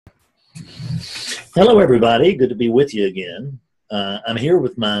Hello, everybody. Good to be with you again. I'm here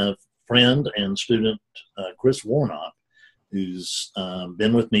with my friend and student, Chris Warnock, who's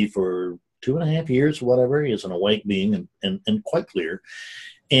been with me for 2.5 years, whatever. He is an awake being and quite clear.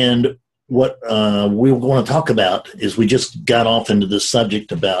 And what we want to talk about is we just got off into this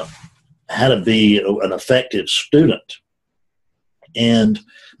subject about how to be an effective student. And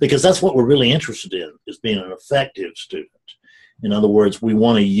because that's what we're really interested in, is being an effective student. In other words, we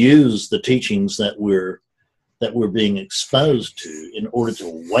want to use the teachings that we're being exposed to in order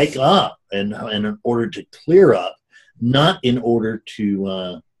to wake up and in order to clear up, not in order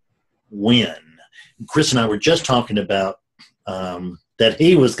to win. Chris and I were just talking about that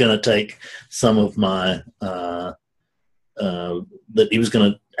he was going to take some of my that he was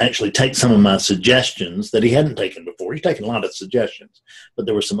going to actually take some of my suggestions that he hadn't taken before. He's taken a lot of suggestions, but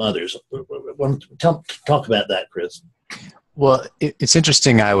there were some others. Talk about that, Chris. Well, it's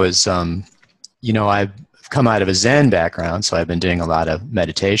interesting. I was, I've come out of a Zen background, so I've been doing a lot of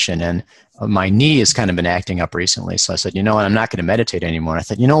meditation, and my knee has kind of been acting up recently. So I said, you know what, I'm not going to meditate anymore. And I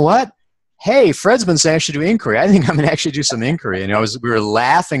thought, you know what? Hey, Fred's been saying I should do inquiry. I think I'm going to actually do some inquiry. And we were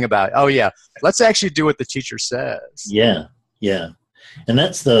laughing about, oh yeah, let's actually do what the teacher says. Yeah. And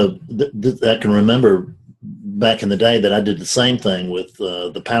that's I can remember back in the day that I did the same thing with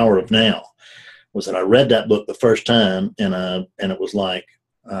The Power of Now. Was that I read that book the first time, and it was like,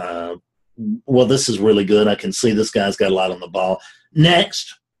 well, this is really good. I can see this guy's got a lot on the ball.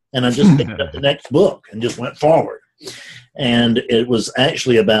 Next. And I just picked up the next book and just went forward. And it was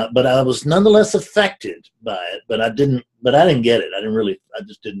actually but I was nonetheless affected by it, but I didn't get it. I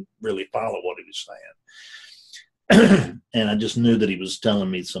just didn't really follow what he was saying. And I just knew that he was telling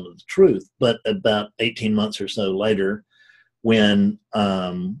me some of the truth. But about 18 months or so later, when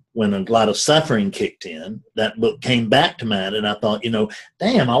a lot of suffering kicked in, that book came back to mind, and I thought,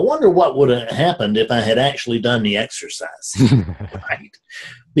 damn, I wonder what would have happened if I had actually done the exercise, right?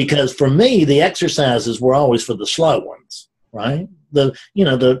 Because for me, the exercises were always for the slow ones, right? The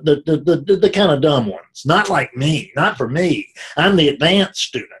kind of dumb ones, not like me, not for me. I'm the advanced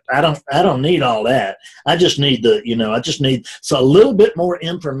student. I don't need all that. I just need a little bit more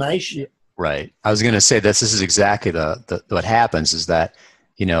information. Right. I was going to say this is exactly what happens is that,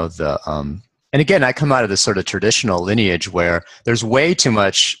 and again, I come out of this sort of traditional lineage where there's way too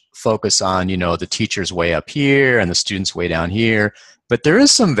much focus on, the teacher's way up here and the student's way down here. But there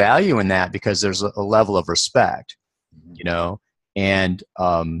is some value in that because there's a level of respect, and,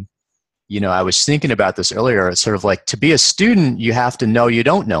 I was thinking about this earlier. It's sort of like to be a student, you have to know you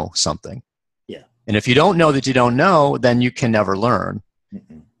don't know something. Yeah. And if you don't know that you don't know, then you can never learn.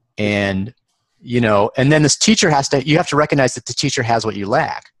 Mm-hmm. And, and then this teacher you have to recognize that the teacher has what you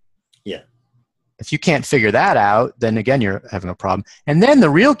lack. Yeah. If you can't figure that out, then again, you're having a problem. And then the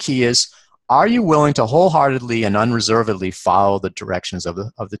real key is, are you willing to wholeheartedly and unreservedly follow the directions of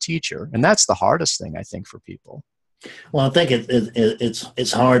the teacher? And that's the hardest thing, I think, for people. Well, I think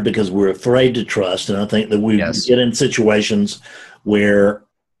it's hard because we're afraid to trust. And I think that we get in situations where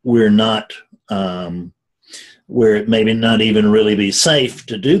we're not, where it maybe not even really be safe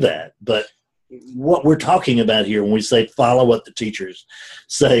to do that. But what we're talking about here when we say follow what the teachers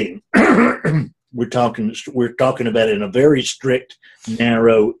say, we're talking about it in a very strict,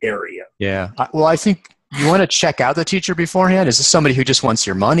 narrow area. Yeah. Well, I think you want to check out the teacher beforehand. Is this somebody who just wants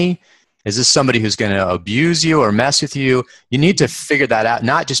your money? Is this somebody who's going to abuse you or mess with you? You need to figure that out,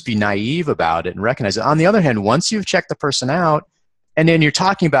 not just be naive about it and recognize it. On the other hand, once you've checked the person out, and then you're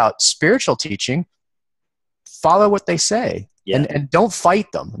talking about spiritual teaching, follow what they say. Yeah. And don't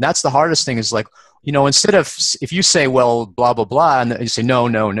fight them. And that's the hardest thing is like, instead of, if you say, well, blah, blah, blah, and you say, no,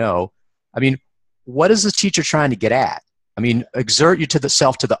 no, no. I mean, what is the teacher trying to get at? I mean, exert you to the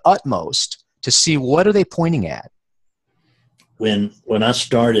self to the utmost to see what are they pointing at. When I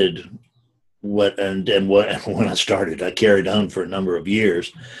started when I started, I carried on for a number of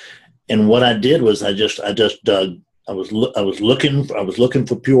years. And what I did was I just dug. I was looking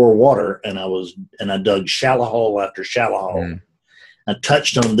for pure water, and I dug shallow hole after shallow hole. Mm. I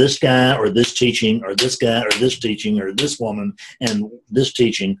touched on this guy or this teaching or this guy or this teaching or this woman and this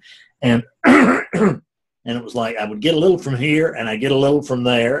teaching, and and it was like I would get a little from here and I get a little from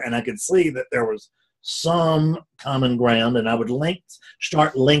there, and I could see that there was some common ground, and I would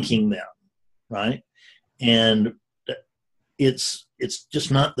start linking them, right? And it's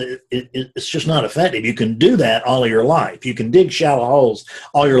just not effective. You can do that all of your life. You can dig shallow holes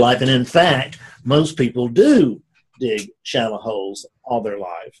all your life, and in fact, most people do dig shallow holes all their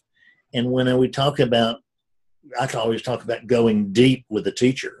life. And when I always talk about going deep with the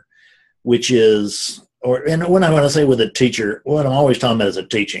teacher, which is and when I say with a teacher, what I'm always talking about is a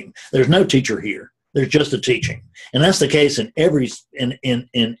teaching. There's no teacher here. There's just a teaching, and that's the case in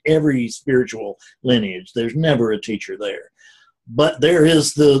every spiritual lineage. There's never a teacher there, but there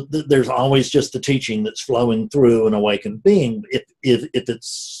is there's always just the teaching that's flowing through an awakened being, if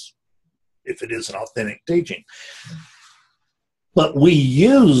it is an authentic teaching. But we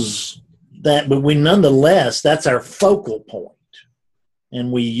use that, but we nonetheless, that's our focal point.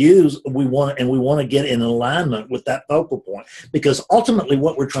 And we want to get in alignment with that focal point, because ultimately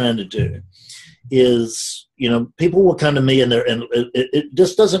what we're trying to do is, people will come to me and it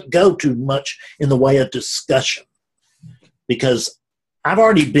just doesn't go too much in the way of discussion, because I've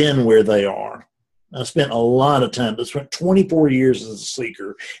already been where they are. I spent a lot of time. I spent 24 years as a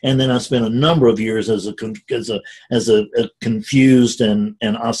seeker, and then I spent a number of years as a confused and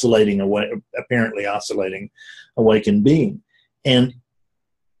apparently oscillating awakened being. And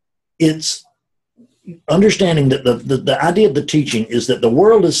it's understanding that the idea of the teaching is that the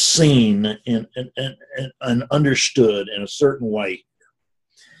world is seen and understood in a certain way,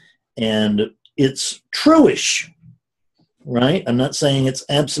 and it's truish, right? I'm not saying it's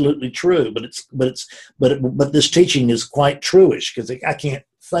absolutely true, but this teaching is quite truish, because I can't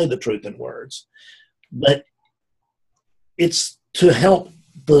say the truth in words, but it's to help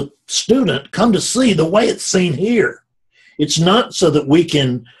the student come to see the way it's seen here. It's not so that we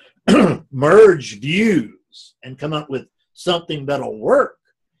can merge views and come up with something that'll work.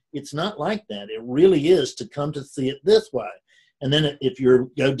 It's not like that. It really is to come to see it this way. And then if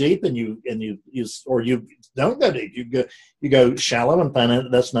you go deep and you don't go deep, you go shallow and find out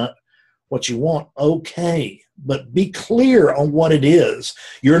that that's not what you want. Okay, but be clear on what it is.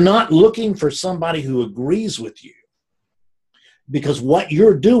 You're not looking for somebody who agrees with you, because what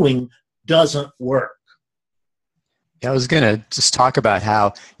you're doing doesn't work. I was going to just talk about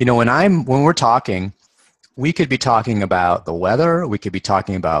how, when we're talking, we could be talking about the weather, we could be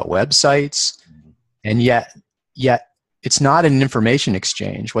talking about websites, and yet it's not an information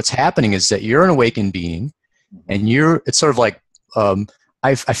exchange. What's happening is that you're an awakened being, and it's sort of like,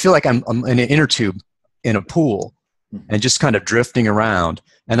 I feel like I'm in an inner tube in a pool and just kind of drifting around,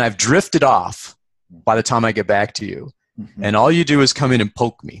 and I've drifted off by the time I get back to you. And all you do is come in and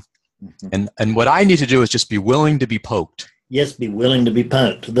poke me. And what I need to do is just be willing to be poked. Yes, be willing to be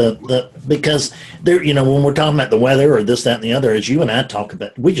poked. Because there, when we're talking about the weather or this, that, and the other, as you and I talk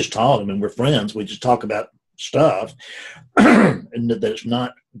about, we just talk. I mean, we're friends. We just talk about stuff, and that's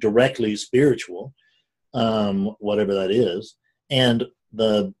not directly spiritual, whatever that is.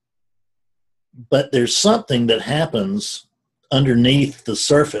 But there's something that happens underneath the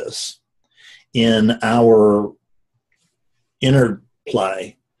surface in our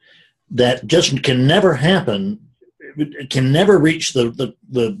interplay that just can never happen. It can never reach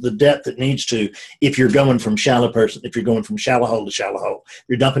the depth it needs to if you're going from shallow hole to shallow hole.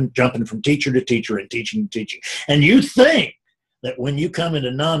 You're jumping from teacher to teacher and teaching to teaching. And you think that when you come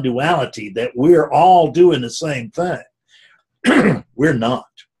into non-duality that we're all doing the same thing. We're not.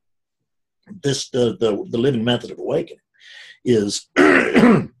 The living method of awakening is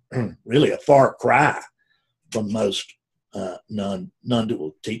really a far cry from most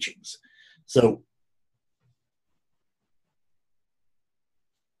non-dual teachings. So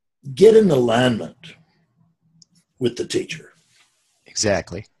get in alignment with the teacher.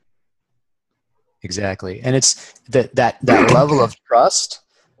 Exactly. And it's that level of trust,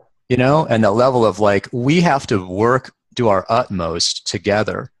 and that level of we have to do our utmost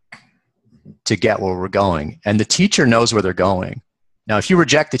together to get where we're going. And the teacher knows where they're going. Now, if you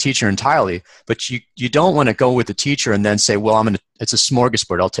reject the teacher entirely, but you don't want to go with the teacher and then say, well, it's a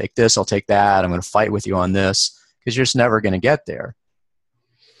smorgasbord. I'll take this, I'll take that. I'm going to fight with you on this, because you're just never going to get there.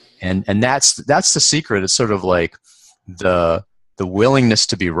 And that's the secret. It's sort of like the willingness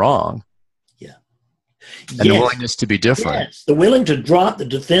to be wrong. Yeah. And the willingness to be different. Yes. The willing to drop the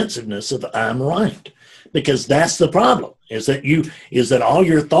defensiveness of I'm right. Because that's the problem, is that all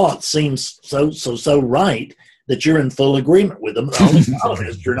your thoughts seem so right that you're in full agreement with them. The only problem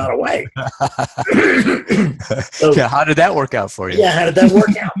is you're not awake. So, yeah, how did that work out for you? Yeah, how did that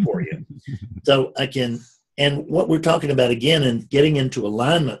work out for you? So and what we're talking about again and getting into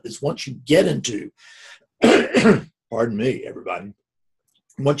alignment is once you get into, pardon me, everybody,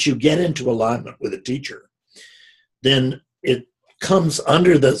 once you get into alignment with a teacher, then it comes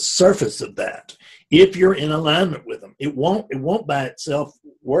under the surface of that. If you're in alignment with them, it won't by itself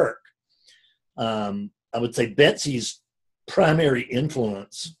work. I would say Betsy's primary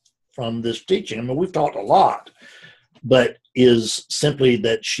influence from this teaching, we've talked a lot, but is simply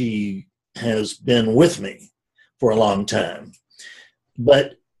that she has been with me for a long time.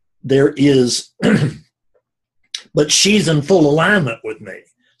 But there is but she's in full alignment with me.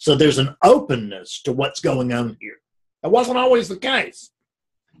 So there's an openness to what's going on here. That wasn't always the case,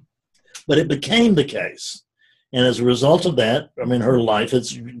 but it became the case. And as a result of that, I mean, her life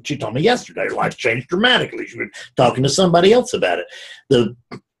is, she told me yesterday, her life changed dramatically. She was talking to somebody else about it.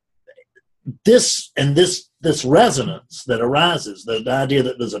 This resonance that arises, the idea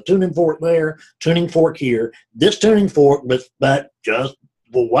that there's a tuning fork there, tuning fork here, this tuning fork, but just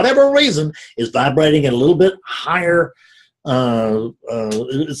for whatever reason is vibrating at a little bit higher,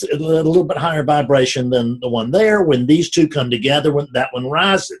 it's a little bit higher vibration than the one there. When these two come together, when that one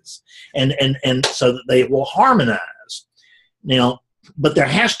rises, and so that they will harmonize. Now, but there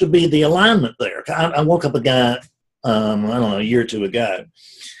has to be the alignment there. I woke up a guy, I don't know, a year or two ago,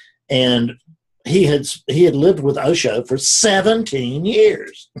 and he had lived with Osho for 17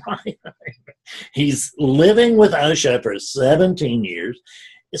 years. Right? He's living with Osho for 17 years.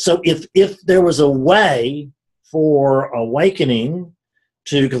 So if there was a way for awakening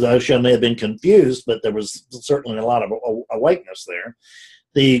to, because Osho may have been confused, but there was certainly a lot of awakeness there.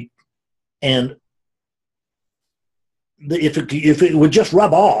 If it would just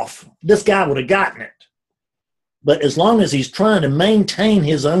rub off, this guy would have gotten it. But as long as he's trying to maintain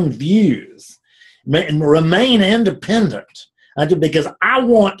his own views and remain independent, because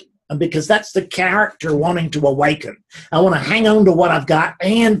that's the character wanting to awaken. I want to hang on to what I've got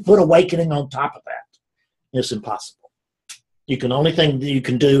and put awakening on top of that. It's impossible. Only thing that you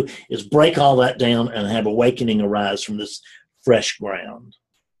can do is break all that down and have awakening arise from this fresh ground.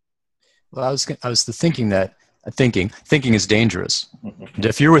 Well, I was thinking is dangerous. And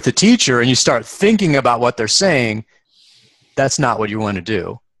if you're with a teacher and you start thinking about what they're saying, that's not what you want to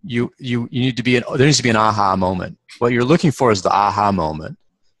do. You need to there needs to be an aha moment. What you're looking for is the aha moment.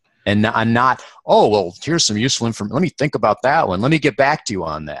 And not, oh, well, here's some useful information. Let me think about that one. Let me get back to you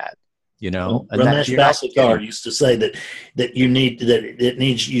on that. Ramesh Balsekar used to say that you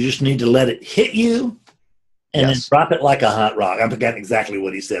just need to let it hit you and then drop it like a hot rock. I forgot exactly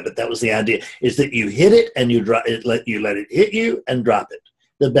what he said, but that was the idea, is that you hit it and you let it hit you and drop it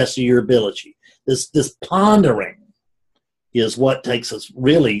the best of your ability. This pondering is what takes us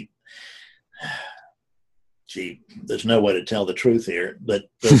really, gee, there's no way to tell the truth here, but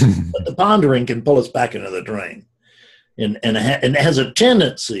the pondering can pull us back into the drain, and it has a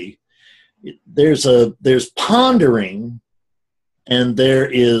tendency. There's pondering, and there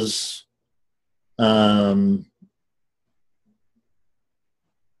is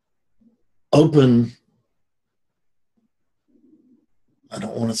open. I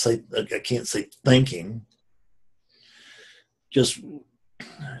don't want to say, I can't say thinking. Just,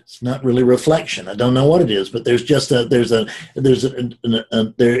 it's not really reflection. I don't know what it is, but there is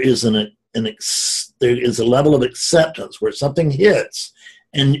a level of acceptance where something hits,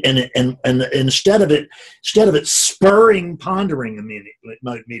 and instead of it spurring pondering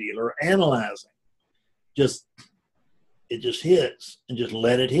immediately or analyzing, it just hits, and just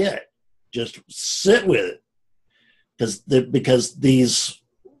let it hit. Just sit with it, because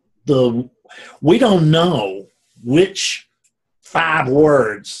we don't know which 5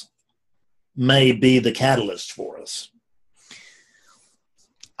 words may be the catalyst for us.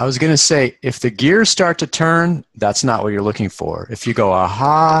 I was going to say, if the gears start to turn, that's not what you're looking for. If you go,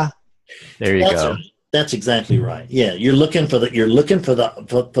 aha, there you go. That's exactly right. Yeah, you're looking for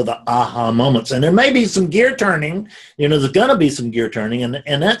the aha moments, and there may be some gear turning. There's going to be some gear turning, and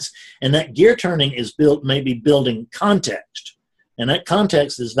that gear turning is maybe building context, and that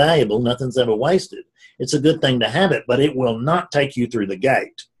context is valuable. Nothing's ever wasted. It's a good thing to have it, but it will not take you through the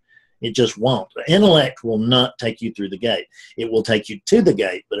gate. It just won't. The intellect will not take you through the gate. It will take you to the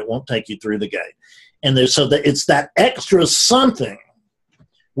gate, but it won't take you through the gate. And it's that extra something,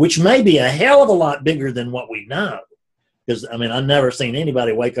 which may be a hell of a lot bigger than what we know. Because, I've never seen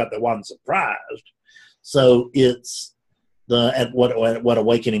anybody wake up that wasn't surprised. So it's what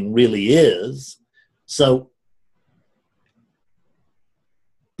awakening really is. So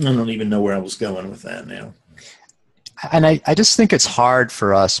I don't even know where I was going with that now. And I just think it's hard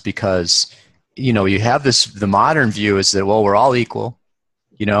for us because, you have the modern view is that, well, we're all equal,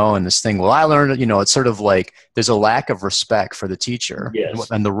 and this thing, well, I learned, it's sort of like there's a lack of respect for the teacher. Yes.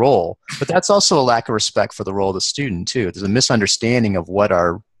 And the role, but that's also a lack of respect for the role of the student too. There's a misunderstanding of we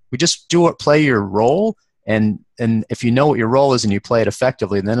just play your role. And if you know what your role is and you play it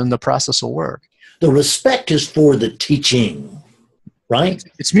effectively, then the process will work. The respect is for the teaching. Right?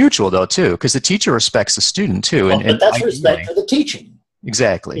 It's mutual though too, because the teacher respects the student too. But that's respect for the teaching.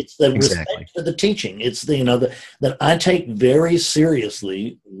 Exactly. It's the respect for the teaching. It's that I take very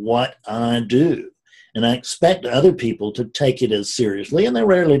seriously what I do, and I expect other people to take it as seriously, and they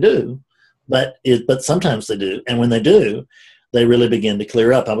rarely do. but sometimes they do. And when they do, they really begin to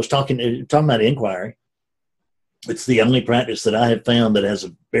clear up. I was talking about inquiry. It's the only practice that I have found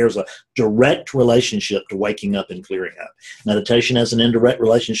that bears a direct relationship to waking up and clearing up. Meditation has an indirect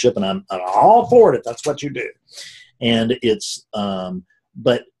relationship, and I'm all for it if that's what you do. And it's,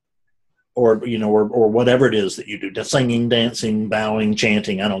 or whatever it is that you do, singing, dancing, bowing,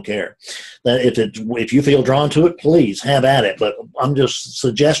 chanting, I don't care. That if you feel drawn to it, please have at it. But I'm just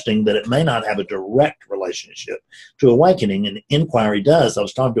suggesting that it may not have a direct relationship to awakening, and inquiry does. I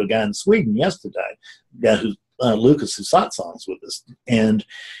was talking to a guy in Sweden yesterday, a guy who's Lucas, who satsang's with us, and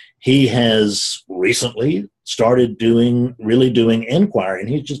he has recently started doing inquiry, and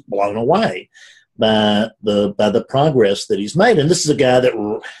he's just blown away by the progress that he's made. And this is a guy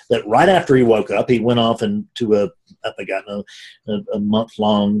that right after he woke up, he went off into a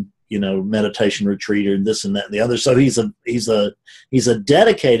month-long meditation retreat, and this and that and the other. So he's a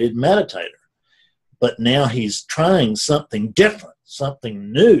dedicated meditator, but now he's trying something different,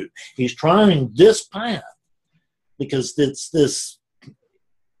 something new. He's trying this path because it's this.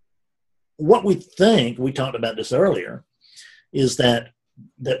 What we think, we talked about this earlier, is that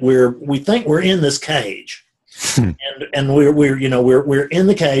we think we're in this cage, and we're in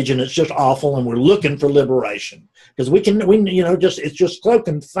the cage, and it's just awful, and we're looking for liberation because it's just so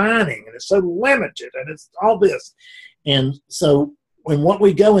confining, and it's so limited, and it's all this. And so when what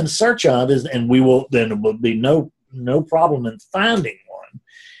we go in search of is, and there will be no problem in finding one,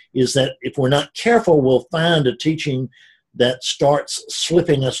 is that if we're not careful, we'll find a teaching that starts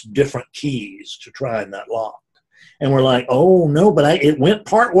slipping us different keys to try in that lock. And we're like, oh, no, but it went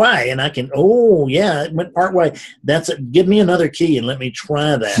part way. And it went part way. That's it. Give me another key and let me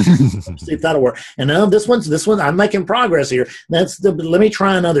try that. See if that'll work. And now this one, I'm making progress here. Let me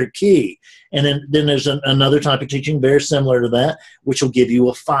try another key. And then there's another type of teaching very similar to that, which will give you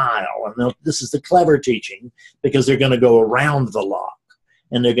a file. And this is the clever teaching because they're going to go around the lock.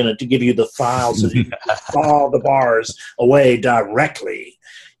 And they're going to give you the file so that you can saw the bars away directly.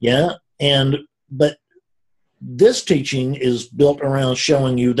 Yeah. But this teaching is built around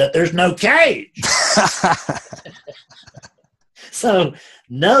showing you that there's no cage. So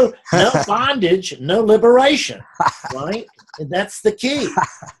no bondage, no liberation, right? And that's the key.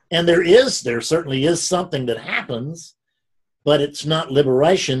 And there certainly is something that happens, but it's not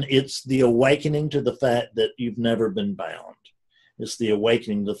liberation. It's the awakening to the fact that you've never been bound. It's the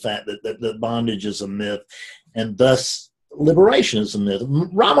awakening to the fact that bondage is a myth, and thus liberation is a myth.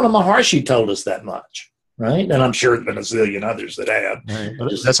 Ramana Maharshi told us that much, right? And I'm sure there's been a zillion others that have. Right.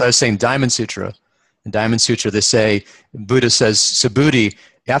 That's what I was saying, Diamond Sutra. In Diamond Sutra, they say, Buddha says, Subhuti,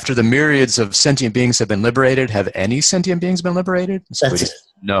 after the myriads of sentient beings have been liberated, have any sentient beings been liberated? That's it.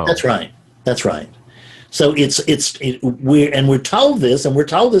 No. That's right. That's right. So we're told this, and we're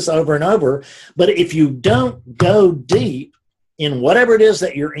told this over and over, but if you don't go deep in whatever it is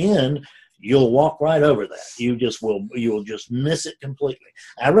that you're in, you'll walk right over that. You'll just miss it completely.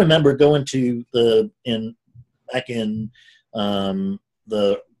 I remember going to back in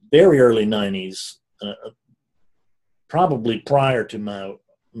the very early 90s, probably prior to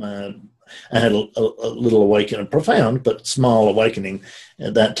I had a little awakening, profound but small awakening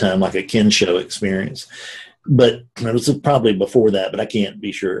at that time, like a Kensho experience. But it was probably before that, but I can't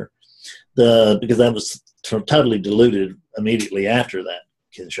be sure. Because I was totally deluded immediately after that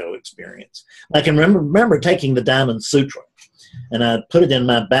Kensho experience. I can remember taking the Diamond Sutra, and I put it in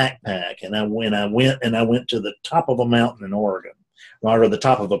my backpack, and I went to the top of a mountain in Oregon, or the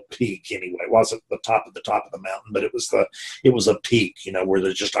top of a peak anyway. It wasn't the top of the mountain, but it was a peak,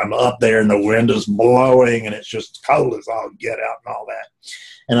 where I'm up there and the wind is blowing and it's just cold as all get out and all that.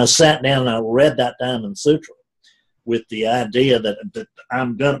 And I sat down and I read that Diamond Sutra with the idea that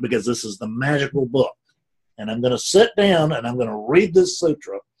I'm going to, because this is the magical book, and I'm going to sit down and I'm going to read this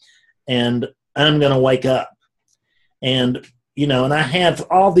sutra, and I'm going to wake up. And, and I have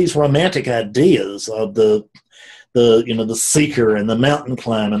all these romantic ideas of the seeker and the mountain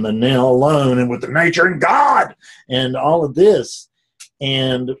climb and the now alone and with the nature and God and all of this.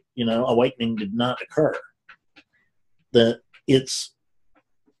 And, awakening did not occur. It's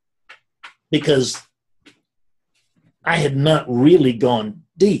because I had not really gone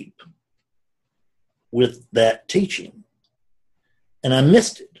deep with that teaching, and I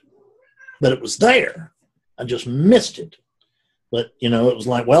missed it, but it was there. I just missed it. But, it was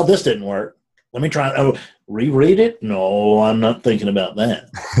like, well, this didn't work. Let me try. Reread it? No, I'm not thinking about that.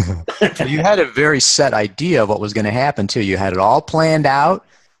 You had a very set idea of what was going to happen too. You had it all planned out,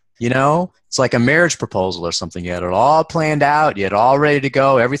 it's like a marriage proposal or something. You had it all planned out. You had it all ready to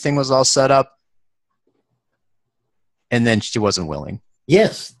go. Everything was all set up. And then she wasn't willing.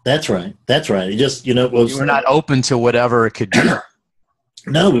 Yes, that's right. That's right. It just, you know, it was, You were not open to whatever it could do.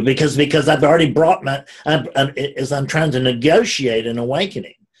 no, because I've already brought as I'm trying to negotiate an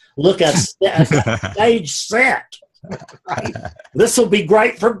awakening. Look, I've got stage set. Right? This will be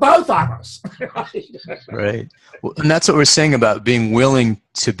great for both of us. Right? Right. Well, and that's what we're saying about being willing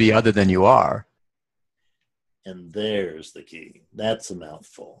to be other than you are. And there's the key. That's a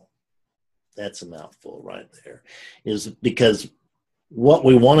mouthful. That's a mouthful right there. Is because what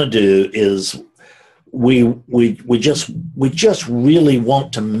we want to do is we just really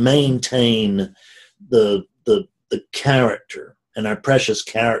want to maintain the character, and our precious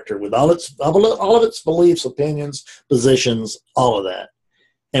character, with all of its beliefs, opinions, positions, all of that.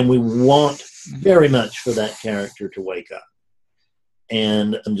 And we want very much for that character to wake up.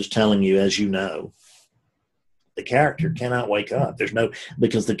 And I'm just telling you, as you know, the character cannot wake up.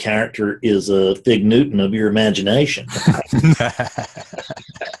 Because the character is a Fig Newton of your imagination.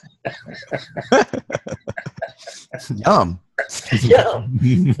 Yum. Yeah.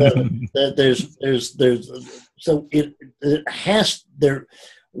 So it has there.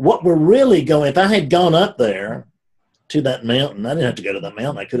 What we're really going. If I had gone up there to that mountain, I didn't have to go to the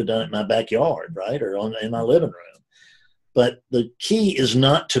mountain. I could have done it in my backyard, right, or in my living room. But the key is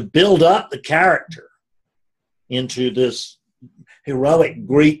not to build up the character into this heroic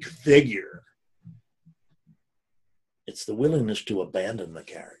Greek figure. It's the willingness to abandon the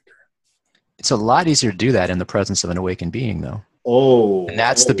character. It's a lot easier to do that in the presence of an awakened being, though. Oh, and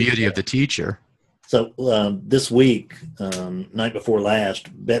that's the beauty of the teacher. So this week, night before last,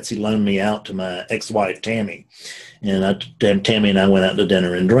 Betsy loaned me out to my ex-wife, Tammy. And Tammy and I went out to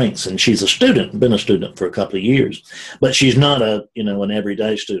dinner and drinks. And she's a student, been a student for a couple of years. But she's not an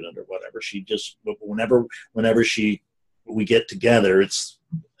everyday student or whatever. She just, whenever we get together, it's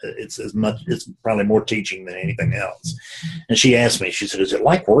probably more teaching than anything else. And she asked me, she said, is it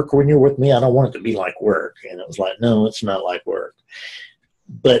like work when you're with me? I don't want it to be like work. And it was like, no, it's not like work.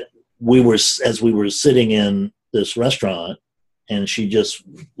 But as we were sitting in this restaurant, and she just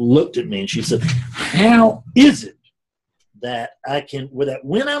looked at me and she said, how is it that I can,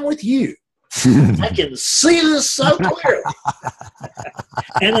 when I'm with you, I can see this so clearly?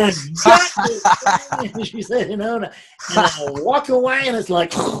 And I got this thing, and she said, and I walk away and it's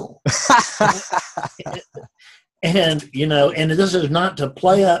like, and this is not to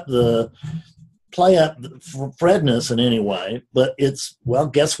play up the Fredness in any way, but it's, well,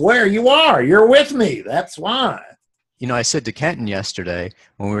 guess where you are? You're with me. That's why. I said to Kenton yesterday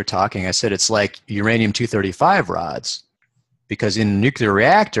when we were talking, I said, it's like uranium-235 rods, because in a nuclear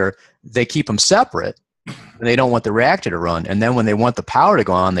reactor, they keep them separate and they don't want the reactor to run. And then when they want the power to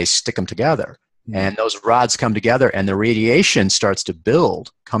go on, they stick them together. And those rods come together and the radiation starts to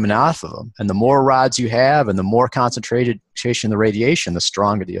build coming off of them. And the more rods you have and the more concentration of the radiation, the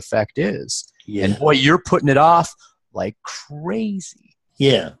stronger the effect is. Yeah. And boy, you're putting it off like crazy.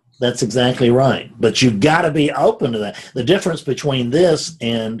 Yeah, that's exactly right. But you've got to be open to that. The difference between this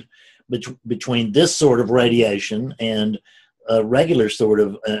and between this sort of radiation and regular sort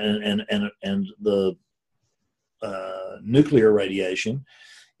of and the nuclear radiation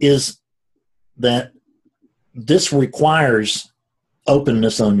is that this requires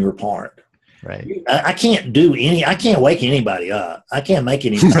openness on your part. Right. I can't wake anybody up. I can't make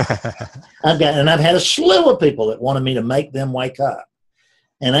anybody. I've had a slew of people that wanted me to make them wake up.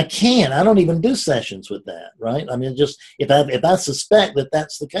 And I can't. I don't even do sessions with that, right? I mean, just if I suspect that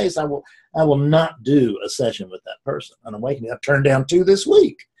that's the case, I will not do a session with that person on awakening. I've turned down 2 this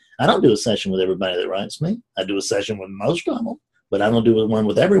week. I don't do a session with everybody that writes me. I do a session with most of them, but I don't do one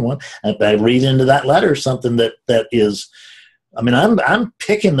with everyone. If I read into that letter something that is, I mean, I'm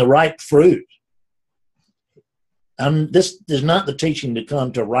picking the ripe fruit. This is not the teaching to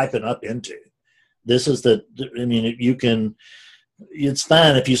come to ripen up into. This is it's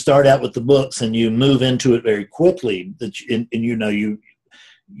fine if you start out with the books and you move into it very quickly,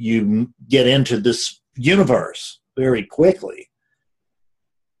 you get into this universe very quickly.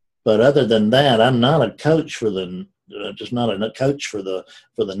 But other than that, I'm not a coach for the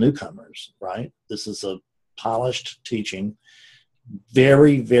newcomers, right? This is a polished teaching,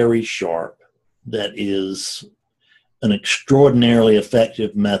 very, very sharp, that is an extraordinarily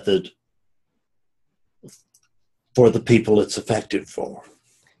effective method for the people it's effective for.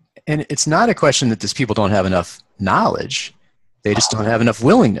 And it's not a question that these people don't have enough knowledge. They just don't have enough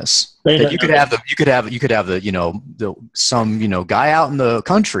willingness. You could have some guy out in the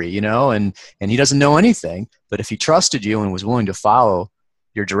country, and he doesn't know anything, but if he trusted you and was willing to follow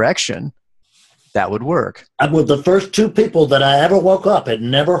your direction, that would work. The first 2 people that I ever woke up had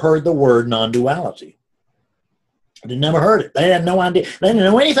never heard the word non-duality. They never heard it. They had no idea. They didn't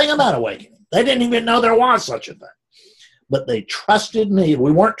know anything about awakening. They didn't even know there was such a thing. But they trusted me.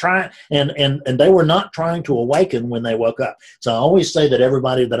 We weren't trying, and they were not trying to awaken when they woke up. So I always say that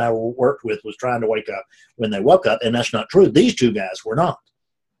everybody that I worked with was trying to wake up when they woke up, and that's not true. These two guys were not.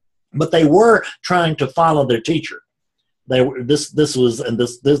 But they were trying to follow their teacher. They were this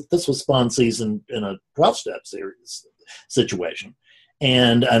was spawn season in a 12-step series situation,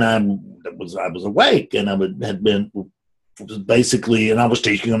 and I was awake, and I had been basically, and I was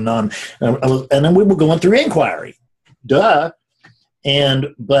teaching them and then we were going through inquiry, but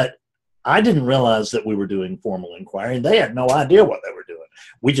I didn't realize that we were doing formal inquiry, and they had no idea what they were doing.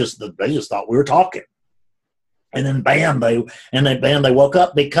 They just thought we were talking. And then bam, they woke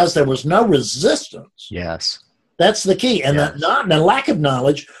up because there was no resistance. Yes. That's the key. And the lack of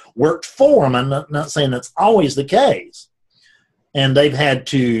knowledge worked for them. I'm not saying that's always the case. And they've had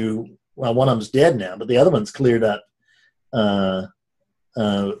to, well, one of them's dead now, but the other one's cleared up, has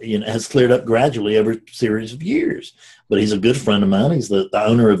cleared up gradually over a series of years. But he's a good friend of mine. He's the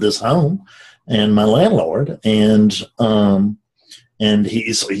owner of this home and my landlord. And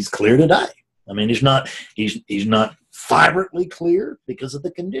he's clear today. I mean, he's not vibrantly clear because of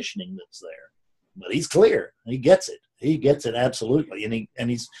the conditioning that's there, but he's clear. He gets it. He gets it absolutely. And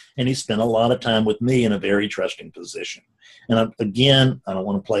he's spent a lot of time with me in a very trusting position. And I don't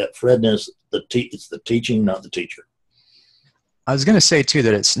want to play up Fredness. It's the teaching, not the teacher. I was going to say too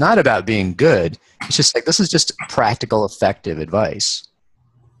that it's not about being good. It's just like, this is just practical, effective advice.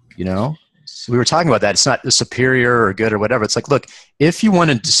 You know? So we were talking about that. It's not the superior or good or whatever. It's like, look, if you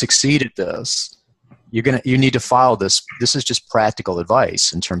wanted to succeed at this, you need to follow this. This is just practical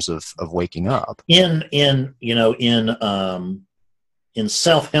advice in terms of waking up. In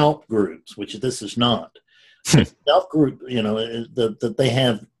self-help groups, which this is not. Self-group, that they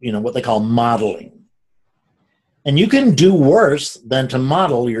have, what they call modeling. And you can do worse than to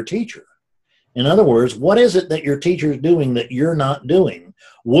model your teacher. In other words, what is it that your teacher is doing that you're not doing?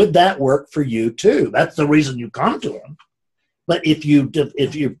 Would that work for you too? That's the reason you come to them. But if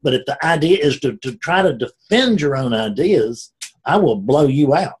the idea is to try to defend your own ideas, I will blow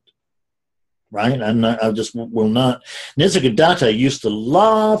you out. Right? I just will not. Nisargadatta used to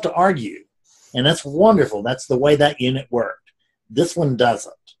love to argue, and that's wonderful. That's the way that unit worked. This one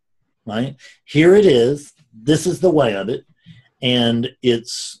doesn't. Right? Here it is. This is the way of it, and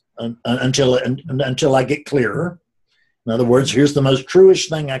it's until I get clearer. In other words, here's the most truish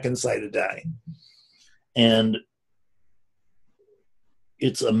thing I can say today. And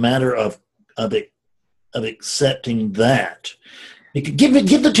it's a matter of accepting that. You could give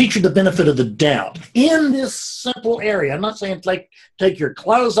the teacher the benefit of the doubt in this simple area. I'm not saying take your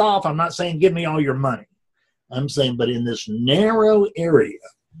clothes off. I'm not saying give me all your money. I'm saying, but in this narrow area,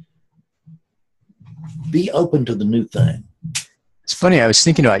 be open to the new thing. It's funny. I was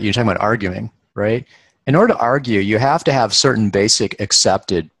thinking about you talking about arguing, right? In order to argue, you have to have certain basic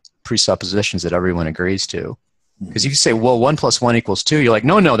accepted presuppositions that everyone agrees to. Because you can say, well, 1 + 1 = 2. You're like,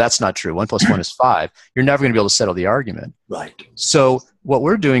 no, that's not true. 1 + 1 is 5. You're never going to be able to settle the argument. Right. So what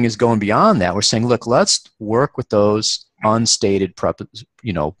we're doing is going beyond that. We're saying, look, let's work with those unstated,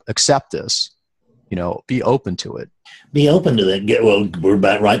 accept this. Be open to it. Be open to that. We're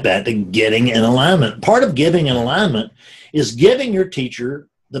right back to getting in alignment. Part of giving in alignment is giving your teacher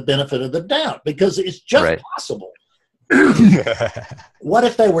the benefit of the doubt, because it's just possible. What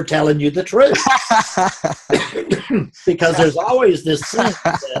if they were telling you the truth? Because there's always this sense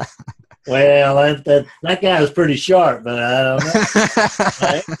that, well, that guy was pretty sharp, but I don't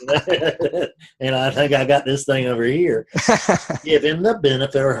know. And I think I got this thing over here. Give him the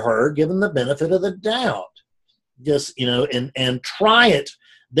benefit, or her, give him the benefit of the doubt. Just, and try it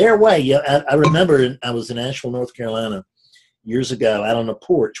their way. Yeah, I remember I was in Asheville, North Carolina years ago, out on a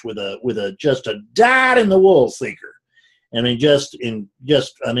porch with just a dyed-in-the-wool seeker. I mean,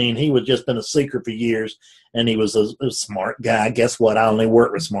 he was just been a seeker for years, and he was a smart guy. Guess what? I only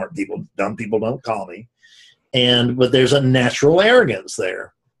work with smart people. Dumb people don't call me. But there's a natural arrogance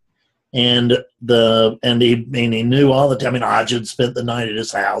there. And he knew all the time. I mean, Hodge had spent the night at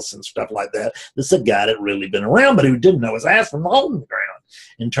his house and stuff like that. This is a guy that really been around, but who didn't know his ass from the hole in the ground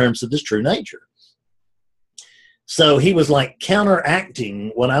in terms of his true nature. So he was like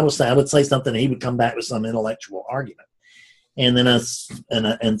counteracting what I was saying. I would say something, and he would come back with some intellectual argument. And then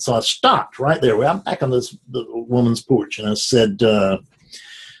so I stopped right there. I'm back on the woman's porch, and I said,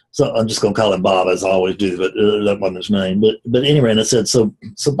 so I'm just going to call him Bob, as I always do, but that wasn't his name. But anyway, and I said, so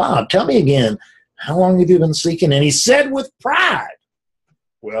Bob, tell me again, how long have you been seeking? And he said with pride,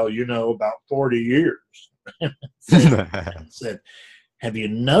 well, about 40 years. I said, have you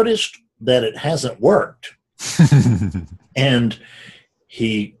noticed that it hasn't worked? And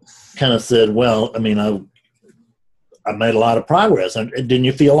he kind of said, well, I mean, I made a lot of progress. Didn't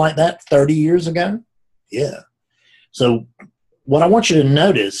you feel like that 30 years ago? Yeah. So what I want you to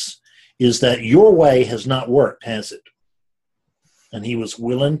notice is that your way has not worked, has it? And he was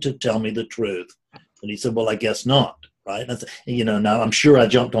willing to tell me the truth. And he said, well, I guess not. Right. And I said, now I'm sure I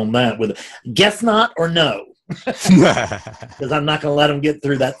jumped on that with guess not or no, because I'm not going to let him get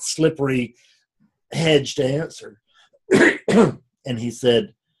through that slippery hedge to answer. And he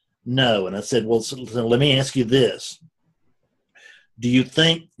said, no. And I said, well, so let me ask you this. Do you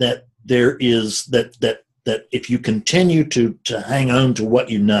think that there is that if you continue to hang on to what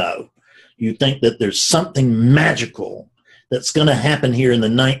you know, you think that there's something magical that's going to happen here in the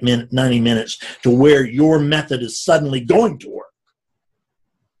 90 minutes to where your method is suddenly going to work?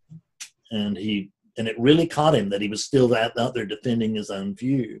 And it really caught him that he was still out there defending his own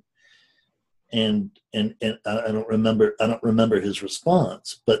view. And I don't remember his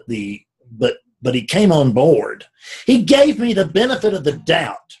response, but he came on board. He gave me the benefit of the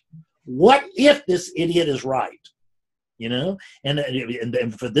doubt. What if this idiot is right?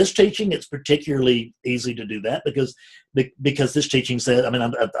 And for this teaching, it's particularly easy to do that because this teaching says, I mean,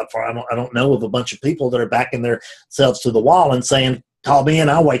 I don't know of a bunch of people that are backing themselves to the wall and saying, call me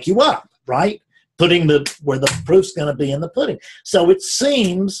and I'll wake you up, right? Putting where the proof's going to be in the pudding. So it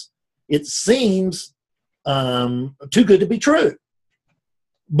seems too good to be true.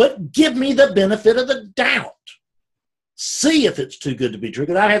 But give me the benefit of the doubt. See if it's too good to be true.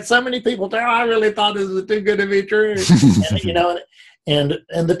 Because I had so many people tell, I really thought this was too good to be true. And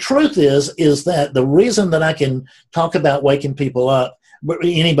the truth is that the reason that I can talk about waking people up,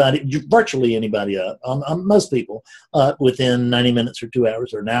 virtually anybody up, most people, within 90 minutes or 2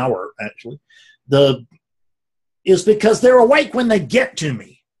 hours or an hour, actually, is because they're awake when they get to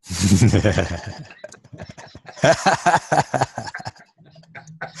me.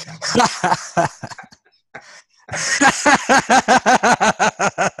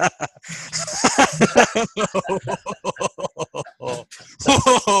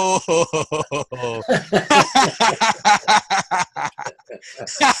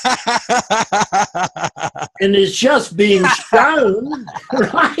 And it's just being shown,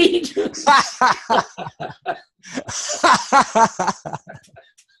 right?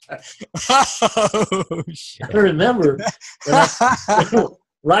 Oh, shit. I remember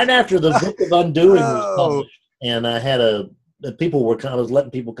right after the Book of Undoing was published, and I had I was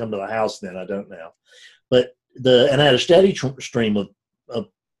letting people come to the house then. I don't now, but I had a steady stream of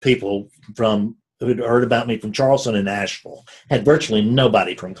people who'd heard about me from Charleston and Asheville. Had virtually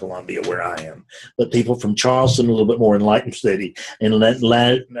nobody from Columbia where I am, but people from Charleston, a little bit more enlightened city, and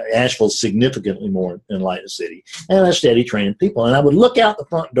Asheville significantly more enlightened city, and a steady train of people. And I would look out the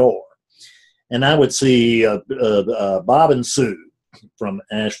front door, and I would see Bob and Sue from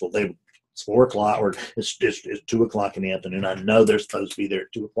Asheville. It's 4 o'clock, or it's 2 o'clock in the afternoon. I know they're supposed to be there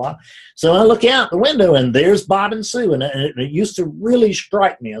at 2 o'clock. So I look out the window, and there's Bob and Sue. And it used to really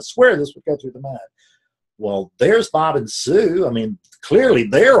strike me. I swear this would go through the mind. Well, there's Bob and Sue. I mean, clearly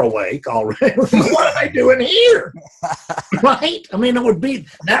they're awake already. What are they doing here? Right? I mean,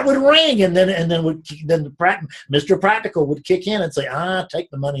 that would ring, and then Mr. Practical would kick in and say,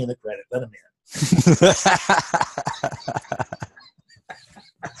 take the money and the credit. Let him in.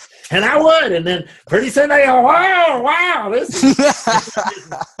 And I would, and then pretty soon they go, wow, this is,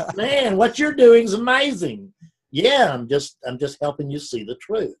 man, what you're doing is amazing. Yeah, I'm just helping you see the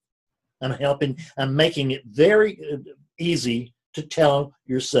truth. I'm making it very easy to tell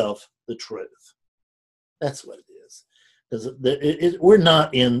yourself the truth. That's what it is. Because we're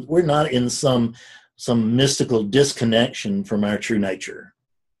not in some mystical disconnection from our true nature.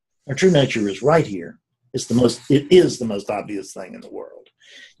 Our true nature is right here. It is the most obvious thing in the world.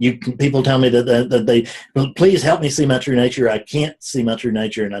 People tell me that they please help me see my true nature. I can't see my true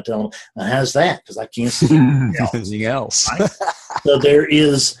nature, and I tell them, how's that? Because I can't see anything else. Right? So there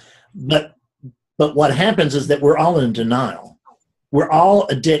is, but what happens is that we're all in denial. We're all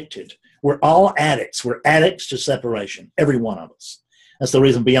addicted. We're all addicts. We're addicts to separation. Every one of us. That's the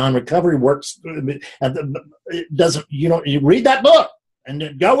reason Beyond Recovery works. It doesn't. You read that book and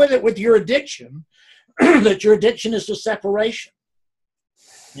then go with it with your addiction. That your addiction is to separation.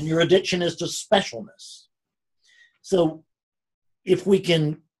 And your addiction is to specialness. So if we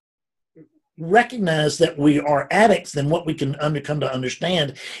can recognize that we are addicts, then what we can come to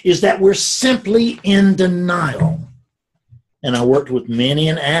understand is that we're simply in denial. And I worked with many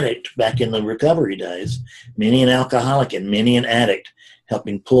an addict back in the recovery days, many an alcoholic and many an addict,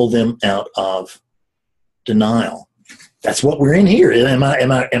 helping pull them out of denial. That's what we're in here. Am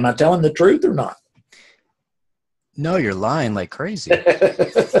I telling the truth or not? No, you're lying like crazy.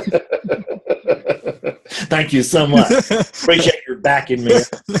 Thank you so much. Appreciate your backing me.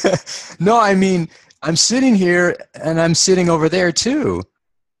 No, I mean, I'm sitting here and I'm sitting over there too.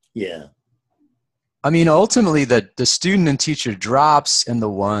 Yeah. I mean, ultimately, the student and teacher drops, and the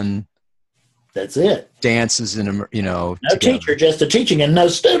one That's it. dances in, No together. teacher, just a teaching, and no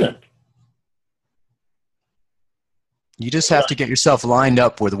student. You just have to get yourself lined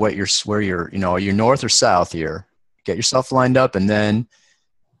up with where you're, are you north or south here? Get yourself lined up, and then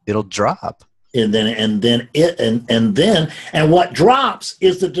it'll drop. And what drops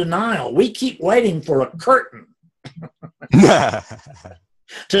is the denial. We keep waiting for a curtain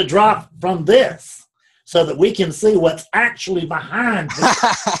to drop from this so that we can see what's actually behind this.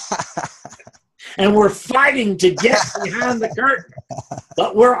 And we're fighting to get behind the curtain,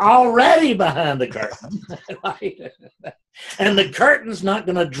 but we're already behind the curtain. Right? And the curtain's not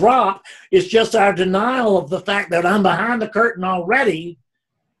going to drop. It's just our denial of the fact that I'm behind the curtain already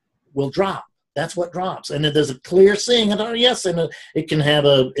will drop. That's what drops. And there's a clear seeing. And yes, and it can have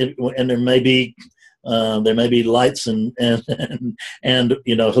and there may be lights and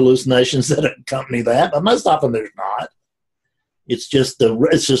hallucinations that accompany that, but most often there's not.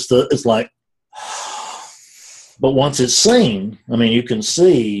 It's like, but once it's seen, I mean, you can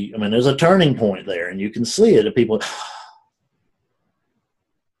see, there's a turning point there, and you can see it, and people,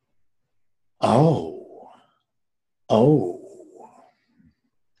 oh.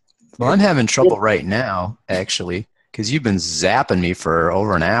 Well, I'm having trouble right now, actually, because you've been zapping me for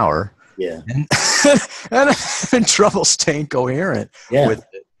over an hour. Yeah. And I'm having trouble staying coherent with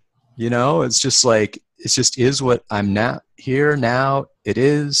it. It's just like, it just is what I'm not here now. It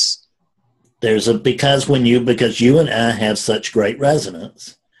is. Because you and I have such great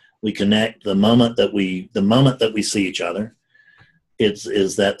resonance, we connect the moment that we see each other.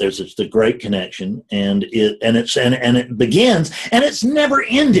 Is that there's just a great connection, and it begins, and it's never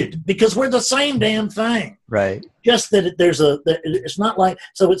ended because we're the same damn thing. Right. Just that it's not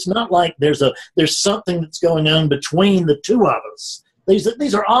like there's something that's going on between the two of us.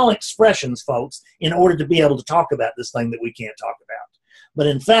 These are all expressions, folks, in order to be able to talk about this thing that we can't talk about. But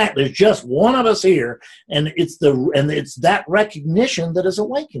in fact, there's just one of us here, and it's that recognition that is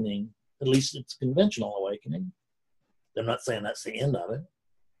awakening. At least it's conventional awakening. I'm not saying that's the end of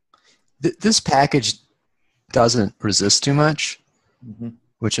it. This package doesn't resist too much,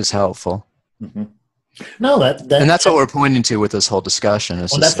 which is helpful. Mm-hmm. No, and that's what we're pointing to with this whole discussion.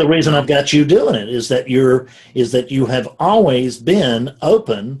 That's the reason I've got you doing it. Is that you have always been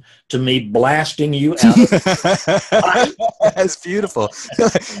open to me blasting you out. Right? That's beautiful.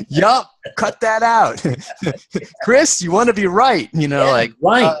 Yup, cut that out, Chris. You want to be right? Right,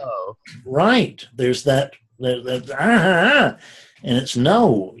 right. There's that. And it's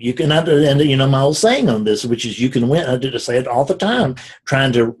no, you can, and my old saying on this, which is you can win. I do say it all the time,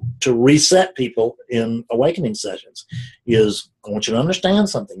 trying to reset people in awakening sessions, is I want you to understand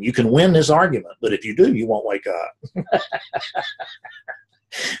something. You can win this argument, but if you do, you won't wake up.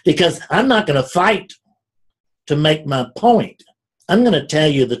 Because I'm not going to fight to make my point. I'm going to tell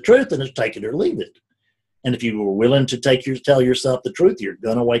you the truth, and it's take it or leave it. And if you were willing to tell yourself the truth, you're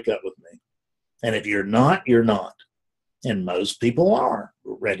going to wake up with me. And if you're not, you're not. And most people are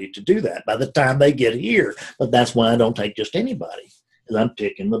ready to do that by the time they get here. But that's why I don't take just anybody, because I'm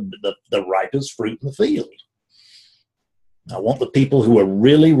picking the ripest fruit in the field. I want the people who are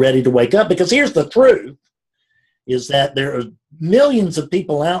really ready to wake up, because here's the truth, is that there are millions of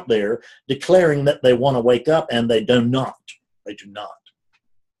people out there declaring that they want to wake up, and they do not. They do not.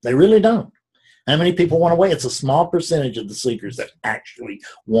 They really don't. How many people want to wake? It's a small percentage of the seekers that actually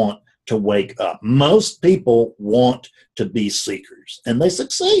want to wake up. Most people want to be seekers, and they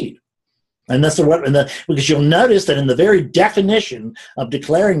succeed. And that's because you'll notice that in the very definition of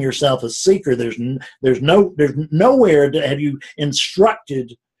declaring yourself a seeker, there's nowhere to have you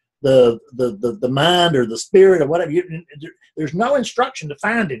instructed the mind or the spirit or whatever. There's no instruction to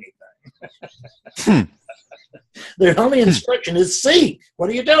find anything. Their only instruction is seek.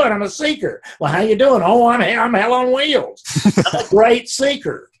 What are you doing? I'm a seeker. Well, how you doing? Oh, I'm hell on wheels. I'm a great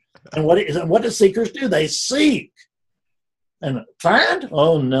seeker. And what do seekers do? They seek. And find?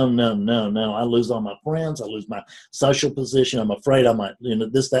 Oh, no. I lose all my friends. I lose my social position. I'm afraid I might,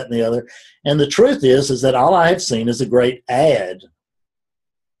 this, that, and the other. And the truth is that all I have seen is a great ad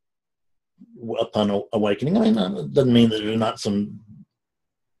upon awakening. I mean, it doesn't mean that there's not some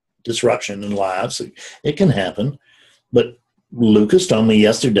disruption in lives. It can happen. But Lucas told me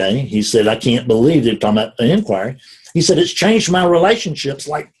yesterday, he said, I can't believe they're talking about the inquiry. He said, it's changed my relationships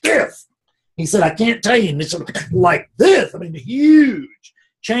like this. He said, I can't tell you. And it's like this. I mean, huge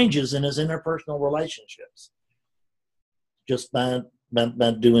changes in his interpersonal relationships. just by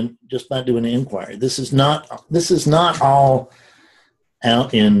doing inquiry. This is not all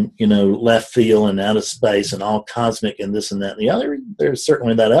out in left field and out of space and all cosmic and this and that and the other. There's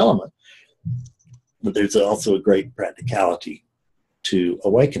certainly that element, but there's also a great practicality to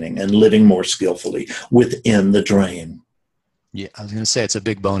awakening and living more skillfully within the dream. Yeah, I was going to say it's a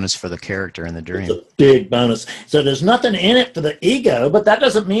big bonus for the character in the dream. It's a big bonus. So there's nothing in it for the ego, but that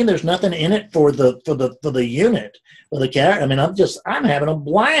doesn't mean there's nothing in it for the unit, for the character. I mean, I'm having a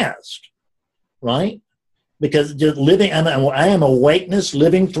blast, right? Because just living, I am awakeness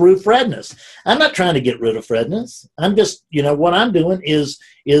living through Fredness. I'm not trying to get rid of Fredness. I'm just, what I'm doing is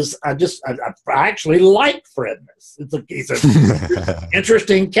I actually like Fredness. He's an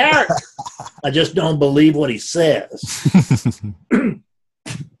interesting character. I just don't believe what he says.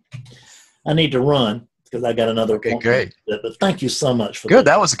 I need to run because I got another. Okay, great. But thank you so much for Good.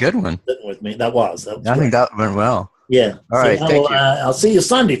 That was a good one. Sitting with me. That was I think that went well. Yeah. All right. Thank you. I'll see you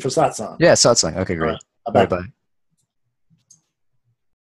Sunday for satsang. Yeah, satsang. Okay, great. Right. Bye-bye. Bye.